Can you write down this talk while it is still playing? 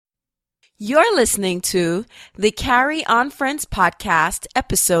You're listening to the Carry On Friends Podcast,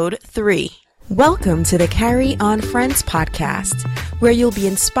 Episode 3. Welcome to the Carry On Friends Podcast, where you'll be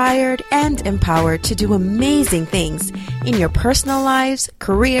inspired and empowered to do amazing things in your personal lives,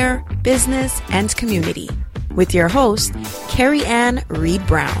 career, business, and community. With your host, Carrie Ann Reed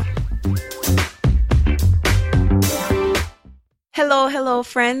Brown. Hello,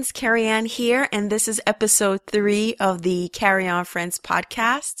 friends. Carrie Ann here, and this is Episode 3 of the Carry On Friends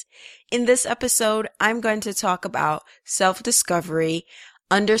Podcast. In this episode, I'm going to talk about self-discovery,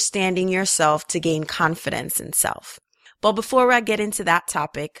 understanding yourself to gain confidence in self. But before I get into that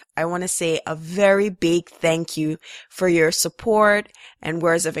topic, I want to say a very big thank you for your support and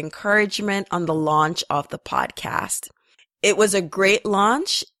words of encouragement on the launch of the podcast. It was a great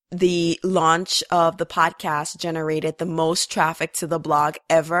launch. The launch of the podcast generated the most traffic to the blog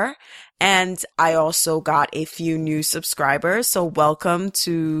ever. And I also got a few new subscribers. So welcome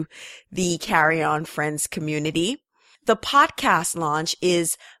to the Carry On Friends community. The podcast launch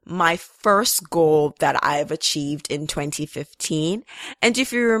is my first goal that I've achieved in 2015. And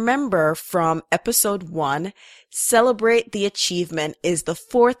if you remember from episode 1, celebrate the achievement is the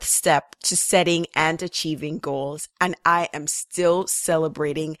fourth step to setting and achieving goals. And I am still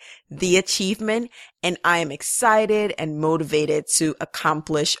celebrating the achievement, and I am excited and motivated to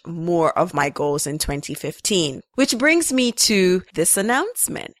accomplish more of my goals in 2015. Which brings me to this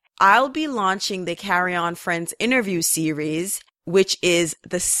announcement. I'll be launching the Carry On Friends interview series, which is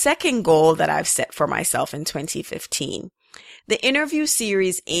the second goal that I've set for myself in 2015. The interview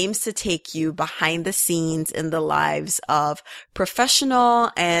series aims to take you behind the scenes in the lives of professional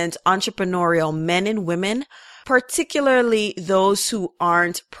and entrepreneurial men and women, particularly those who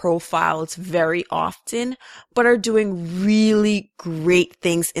aren't profiled very often, but are doing really great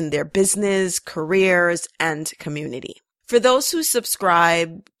things in their business, careers, and community. For those who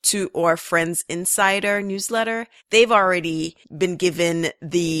subscribe to our Friends Insider newsletter, they've already been given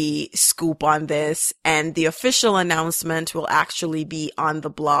the scoop on this, and the official announcement will actually be on the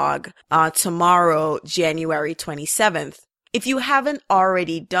blog tomorrow, January 27th. If you haven't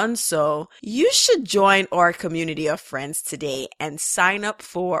already done so, you should join our community of friends today and sign up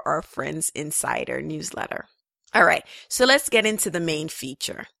for our Friends Insider newsletter. All right, so let's get into the main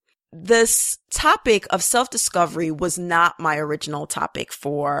feature. This topic of self-discovery was not my original topic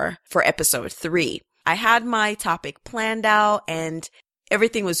for episode 3. I had my topic planned out and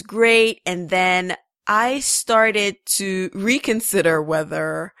everything was great. And then I started to reconsider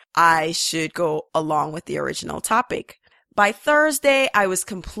whether I should go along with the original topic. By Thursday, I was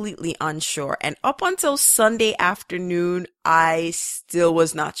completely unsure. And up until Sunday afternoon, I still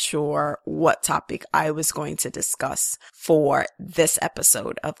was not sure what topic I was going to discuss for this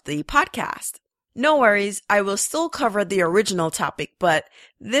episode of the podcast. No worries, I will still cover the original topic, but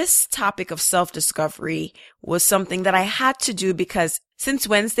this topic of self-discovery was something that I had to do because since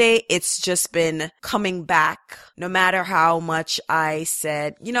Wednesday, it's just been coming back. No matter how much I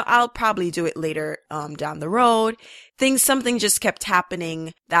said, I'll probably do it later down the road. Something just kept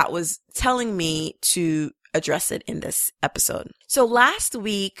happening that was telling me to address it in this episode. So last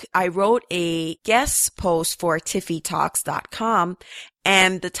week, I wrote a guest post for tiffytalks.com,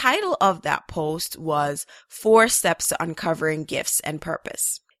 and the title of that post was 4 Steps to Uncovering Gifts and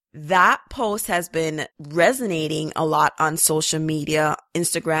Purpose. That post has been resonating a lot on social media,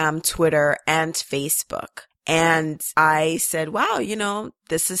 Instagram, Twitter, and Facebook. And I said, wow,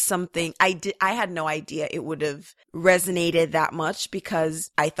 this is something I had no idea it would have resonated that much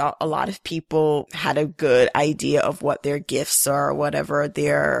because I thought a lot of people had a good idea of what their gifts are, whatever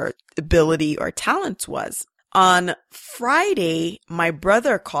their ability or talent was. On Friday, my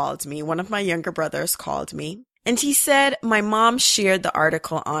brother called me. One of my younger brothers called me, and he said my mom shared the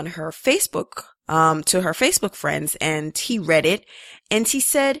article on her Facebook, to her Facebook friends, and he read it, and he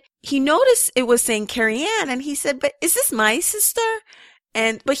said he noticed it was saying Carrie Ann, and he said, but is this my sister?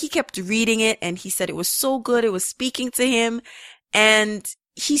 But he kept reading it, and he said it was so good, it was speaking to him, and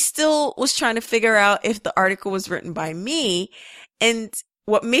he still was trying to figure out if the article was written by me. And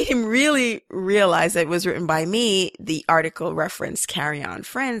what made him really realize that it was written by me, the article referenced Carry On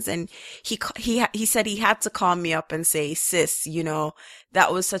Friends, and he said he had to call me up and say, sis,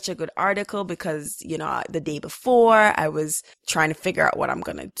 that was such a good article because, the day before I was trying to figure out what I'm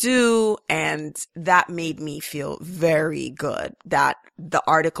going to do, and that made me feel very good that the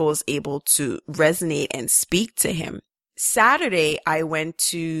article was able to resonate and speak to him. Saturday, I went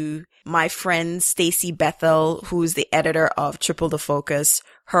to my friend Stacey Bethel, who's the editor of Triple the Focus,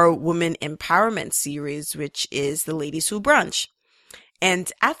 her women empowerment series, which is The Ladies Who Brunch.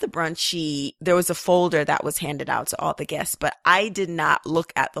 And at the brunch, there was a folder that was handed out to all the guests, but I did not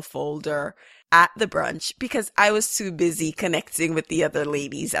look at the folder at the brunch because I was too busy connecting with the other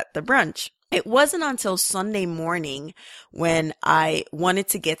ladies at the brunch. It wasn't until Sunday morning when I wanted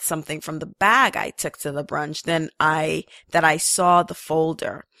to get something from the bag I took to the brunch that I saw the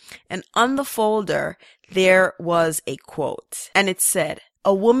folder. And on the folder, there was a quote, and it said,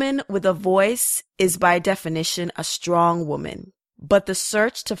 "A woman with a voice is by definition a strong woman, but the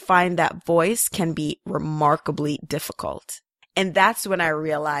search to find that voice can be remarkably difficult." And that's when I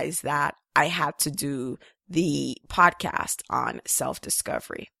realized that I had to do the podcast on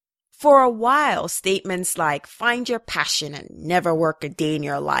self-discovery. For a while, statements like find your passion and never work a day in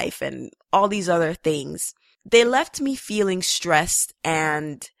your life and all these other things, they left me feeling stressed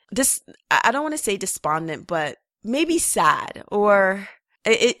and I don't want to say despondent, but maybe sad, or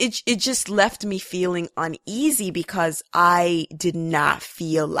it just left me feeling uneasy because I did not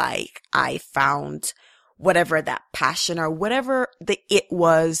feel like I found whatever that passion or whatever it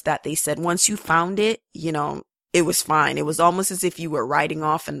was that they said. Once you found it, it was fine. It was almost as if you were riding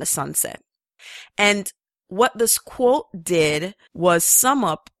off in the sunset. And what this quote did was sum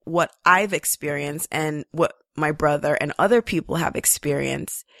up what I've experienced and what my brother and other people have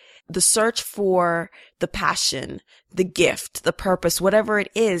experienced. The search for the passion, the gift, the purpose, whatever it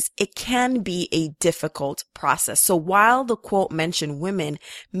is, it can be a difficult process. So while the quote mentioned women,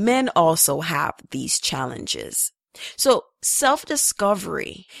 men also have these challenges. So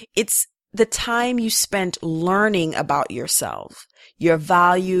self-discovery, it's the time you spent learning about yourself, your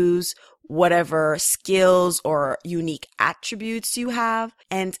values, whatever skills or unique attributes you have,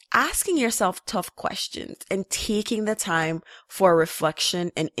 and asking yourself tough questions and taking the time for reflection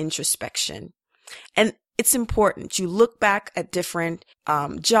and introspection. And it's important. You look back at different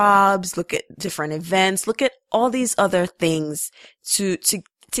jobs, look at different events, look at all these other things to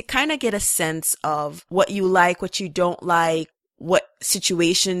kind of get a sense of what you like, what you don't like, what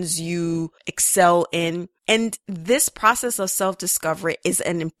situations you excel in. And this process of self-discovery is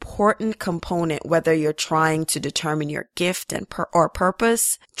an important component, whether you're trying to determine your gift or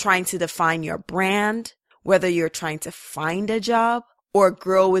purpose, trying to define your brand, whether you're trying to find a job or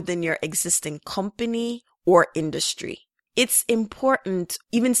grow within your existing company or industry. It's important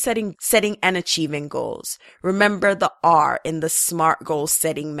even setting and achieving goals. Remember the R in the SMART goal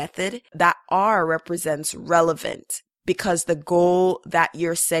setting method. That R represents relevant, because the goal that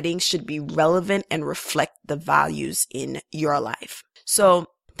you're setting should be relevant and reflect the values in your life. So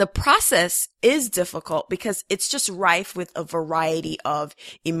the process is difficult because it's just rife with a variety of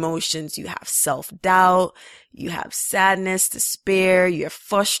emotions. You have self-doubt, you have sadness, despair, you have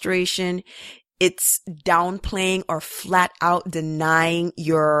frustration. It's downplaying or flat out denying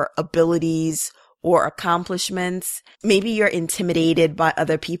your abilities or accomplishments. Maybe you're intimidated by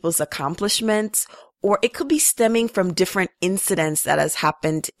other people's accomplishments, or it could be stemming from different incidents that has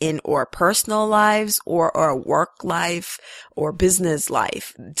happened in our personal lives or our work life or business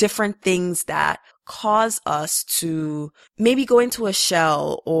life, different things that cause us to maybe go into a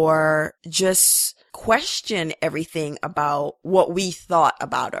shell or just question everything about what we thought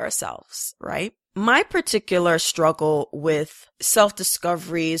about ourselves, right? My particular struggle with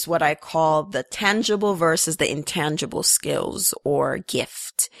self-discovery is what I call the tangible versus the intangible skills or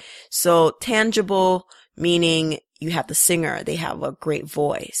gift. So tangible meaning you have the singer, they have a great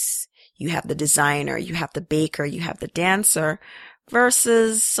voice. You have the designer, you have the baker, you have the dancer,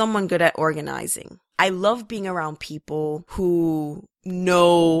 versus someone good at organizing. I love being around people who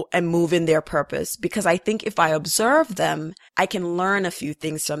know and move in their purpose, because I think if I observe them, I can learn a few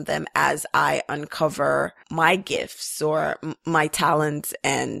things from them as I uncover my gifts or my talents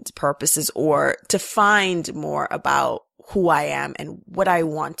and purposes, or to find more about who I am and what I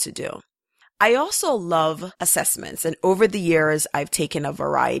want to do. I also love assessments, and over the years, I've taken a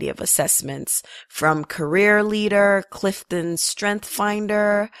variety of assessments from Career Leader, Clifton Strength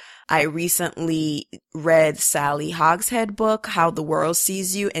Finder. I recently read Sally Hogshead's book, How the World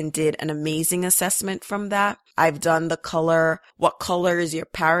Sees You, and did an amazing assessment from that. I've done what color is your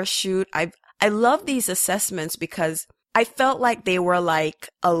parachute? I love these assessments because I felt like they were like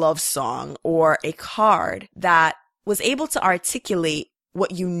a love song or a card that was able to articulate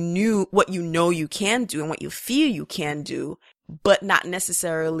what you know you can do and what you feel you can do, but not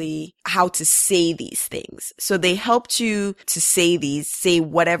necessarily how to say these things. So they helped you to say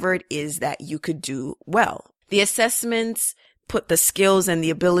whatever it is that you could do well. The assessments put the skills and the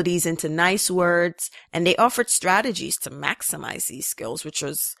abilities into nice words, and they offered strategies to maximize these skills, which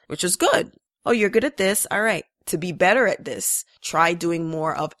was good. Oh, you're good at this. All right. To be better at this, try doing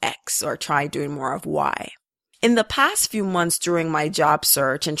more of X or try doing more of Y. In the past few months during my job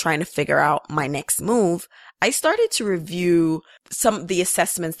search and trying to figure out my next move, I started to review some of the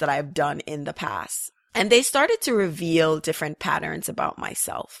assessments that I've done in the past. And they started to reveal different patterns about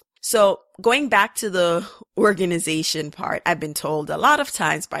myself. So going back to the organization part, I've been told a lot of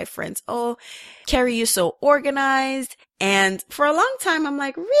times by friends, oh, Carrie, you're so organized. And for a long time, I'm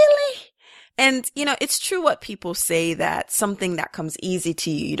like, really? And, it's true what people say, that something that comes easy to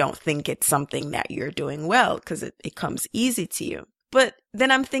you, you don't think it's something that you're doing well because it comes easy to you. But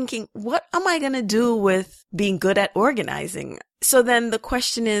then I'm thinking, what am I going to do with being good at organizing? So then the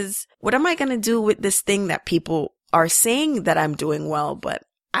question is, what am I going to do with this thing that people are saying that I'm doing well, but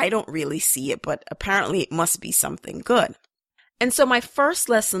I don't really see it, but apparently it must be something good. And so my first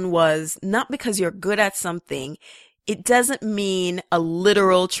lesson was, not because you're good at something, it doesn't mean a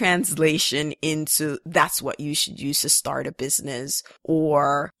literal translation into that's what you should use to start a business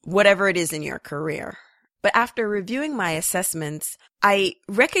or whatever it is in your career. But after reviewing my assessments, I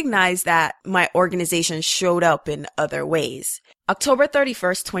recognized that my organization showed up in other ways. October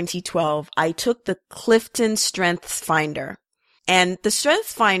 31st, 2012, I took the Clifton Strengths Finder. And the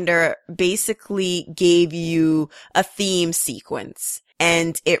Strengths Finder basically gave you a theme sequence,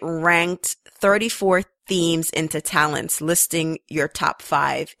 and it ranked 34 themes into talents, listing your top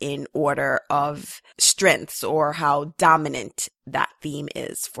 5 in order of strengths or how dominant that theme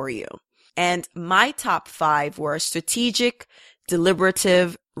is for you. And my top 5 were strategic,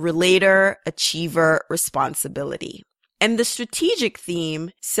 deliberative, relator, achiever, responsibility. And the strategic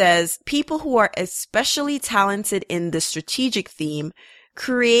theme says people who are especially talented in the strategic theme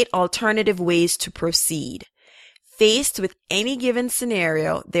create alternative ways to proceed. Faced with any given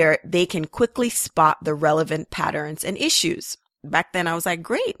scenario, they can quickly spot the relevant patterns and issues. Back then I was like,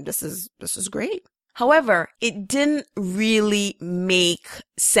 great, this is great. However, it didn't really make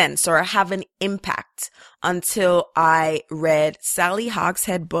sense or have an impact until I read Sally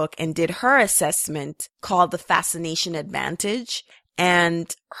Hogshead's book and did her assessment called The Fascination Advantage.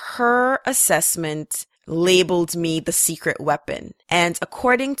 And her assessment labeled me the secret weapon. And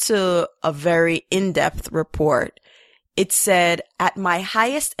according to a very in-depth report, it said, at my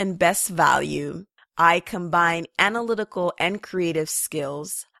highest and best value, I combine analytical and creative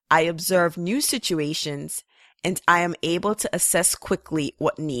skills. I observe new situations, and I am able to assess quickly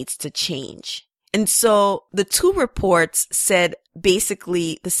what needs to change. And so the two reports said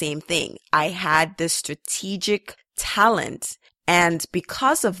basically the same thing. I had this strategic talent, and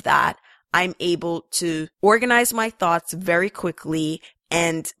because of that, I'm able to organize my thoughts very quickly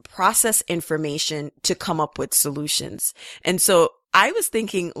and process information to come up with solutions. And so I was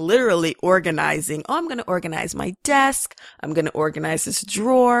thinking literally organizing. Oh, I'm going to organize my desk. I'm going to organize this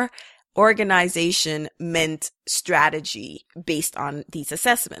drawer. Organization meant strategy based on these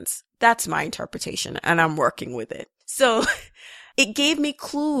assessments. That's my interpretation, and I'm working with it. So it gave me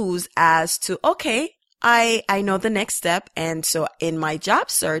clues as to, okay, I know the next step. And so in my job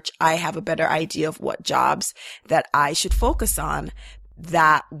search, I have a better idea of what jobs that I should focus on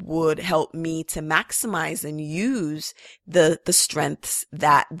that would help me to maximize and use the strengths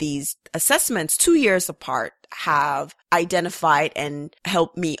that these assessments 2 years apart have identified and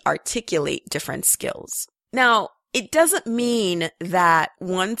helped me articulate different skills. Now, it doesn't mean that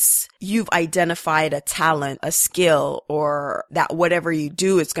once you've identified a talent, a skill, or that whatever you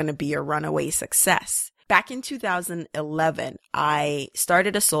do is going to be a runaway success. Back in 2011, I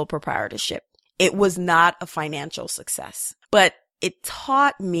started a sole proprietorship. It was not a financial success, but it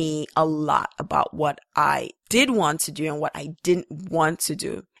taught me a lot about what I did want to do and what I didn't want to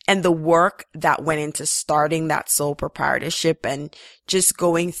do. And the work that went into starting that sole proprietorship and just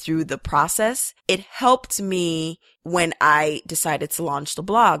going through the process, it helped me when I decided to launch the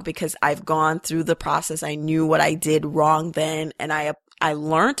blog because I've gone through the process. I knew what I did wrong then, and I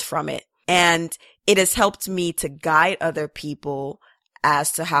learned from it. And it has helped me to guide other people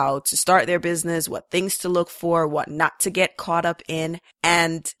as to how to start their business, what things to look for, what not to get caught up in.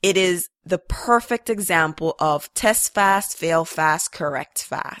 And it is the perfect example of test fast, fail fast, correct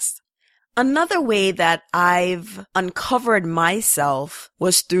fast. Another way that I've uncovered myself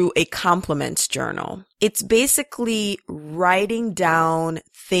was through a compliments journal. It's basically writing down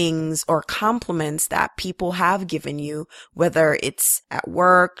things or compliments that people have given you, whether it's at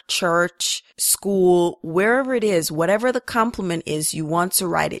work, church, school, wherever it is, whatever the compliment is, you want to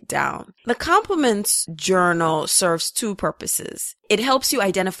write it down. The compliments journal serves two purposes. It helps you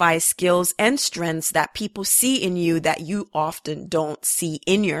identify skills and strengths that people see in you that you often don't see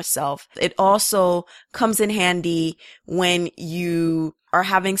in yourself. It also comes in handy when you are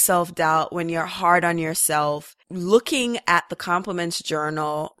having self-doubt, when you're hard on yourself, looking at the compliments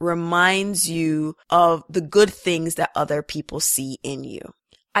journal reminds you of the good things that other people see in you.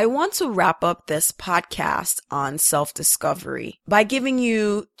 I want to wrap up this podcast on self-discovery by giving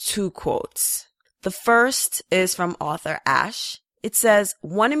you 2 quotes. The first is from author Ash. It says,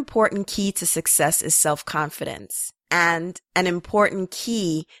 "One important key to success is self-confidence, and an important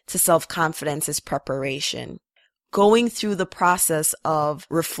key to self-confidence is preparation." Going through the process of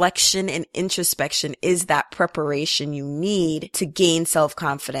reflection and introspection is that preparation you need to gain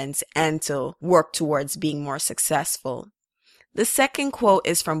self-confidence and to work towards being more successful. The second quote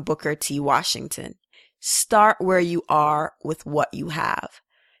is from Booker T. Washington. "Start where you are with what you have,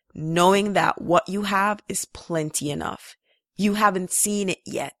 knowing that what you have is plenty enough. You haven't seen it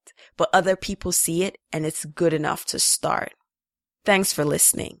yet, but other people see it and it's good enough to start." Thanks for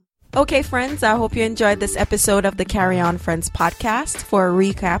listening. Okay, friends, I hope you enjoyed this episode of the Carry On Friends podcast. For a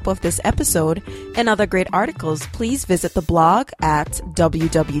recap of this episode and other great articles, please visit the blog at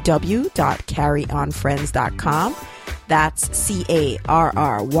www.carryonfriends.com. That's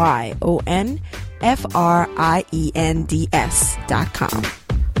CarryonFriends.com.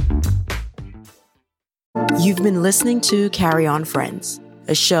 You've been listening to Carry On Friends,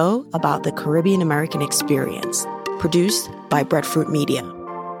 a show about the Caribbean American experience, produced by Breadfruit Media.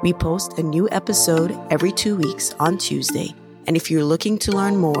 We post a new episode every 2 weeks on Tuesday. And if you're looking to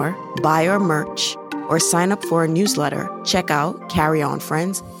learn more, buy our merch, or sign up for a newsletter, check out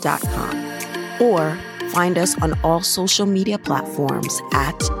CarryOnFriends.com. Or find us on all social media platforms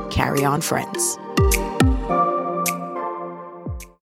at Carry On Friends.